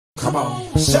Come on.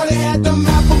 Shawty had them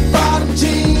apple bottom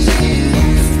jeans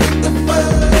with the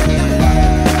fur.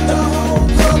 The whole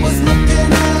club was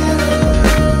looking at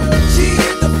her. She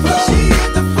hit the floor. She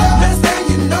hit the floor. Next thing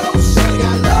you know, shawty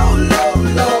got low, low,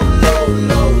 low, low,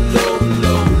 low, low,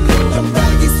 low, low. The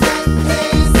baggy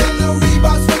sweatpants and the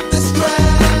Reeboks with the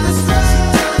straps. She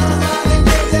turned around and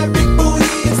gave that big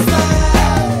booty a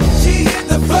slap. She hit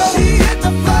the floor. She hit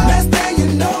the floor. Next thing you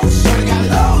know, shawty got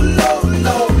low, low,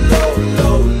 low,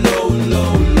 low, low,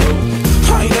 low.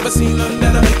 I ain't never seen nothing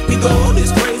that'll make me go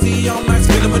this crazy all night,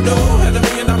 spinning my dough. Had $1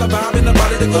 million vibe in the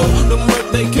body to go. Them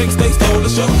birthday cakes, they stole the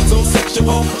show. So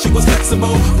sexual, she was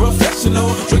flexible, professional,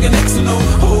 drinking Xano.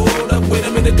 Hold up, wait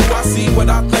a minute, do I see what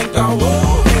I think I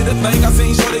will? Hear the thing I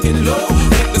seen, sure they get low.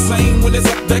 Ain't the same when it's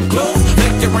up that close.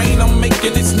 Make it rain, I'm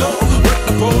making it snow. Work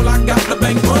the pole, I got the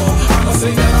bankroll. I'ma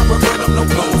say that I prefer them no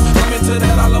clothes. I'm into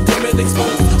that, I love women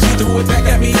exposed. She threw it back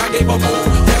at me, I gave her more.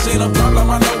 Cash ain't a problem,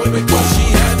 I know where it goes. She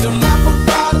had them apple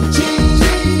bottom jeans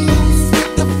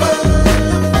with the fur.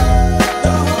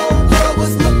 The whole club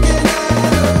was looking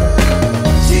at her.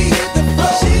 She hit the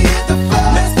floor. She hit the floor.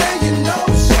 Next thing you know,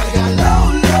 shawty got low,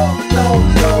 low, low,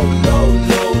 low, low,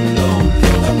 low, low, low.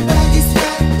 The baggy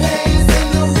sweatpants and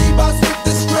the Reeboks with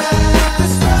the straps.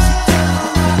 She turned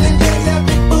around and gave that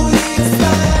big booty a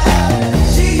slap.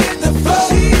 She hit the floor.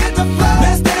 She hit the floor.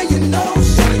 Next thing you know,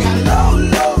 shawty got low,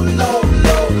 low, low,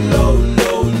 low, low,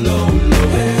 low, low, low.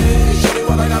 Hey, shawty,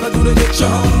 what I gotta do to get you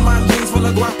home? My jeans full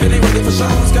of guap and they ready for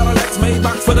shows. Got a Lex made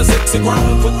box for the sexy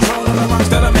grown. Put Patron on the rocks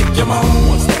that'll make you moan.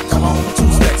 One step, come on. Two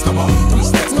steps, come on. Three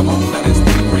steps, come on. Now that's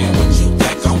the grand. What you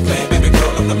think I'm playing? Baby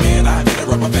girl, I'm the man. I need a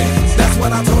rubber band. That's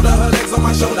what I told her. Her legs on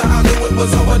my shoulder. I knew it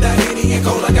was over. That Henny and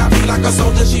Cola got me like a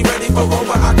soldier. She ready for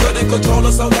over. I couldn't control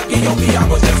her, so lucky on me. I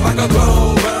was just like a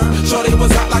clover. Shorty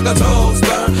was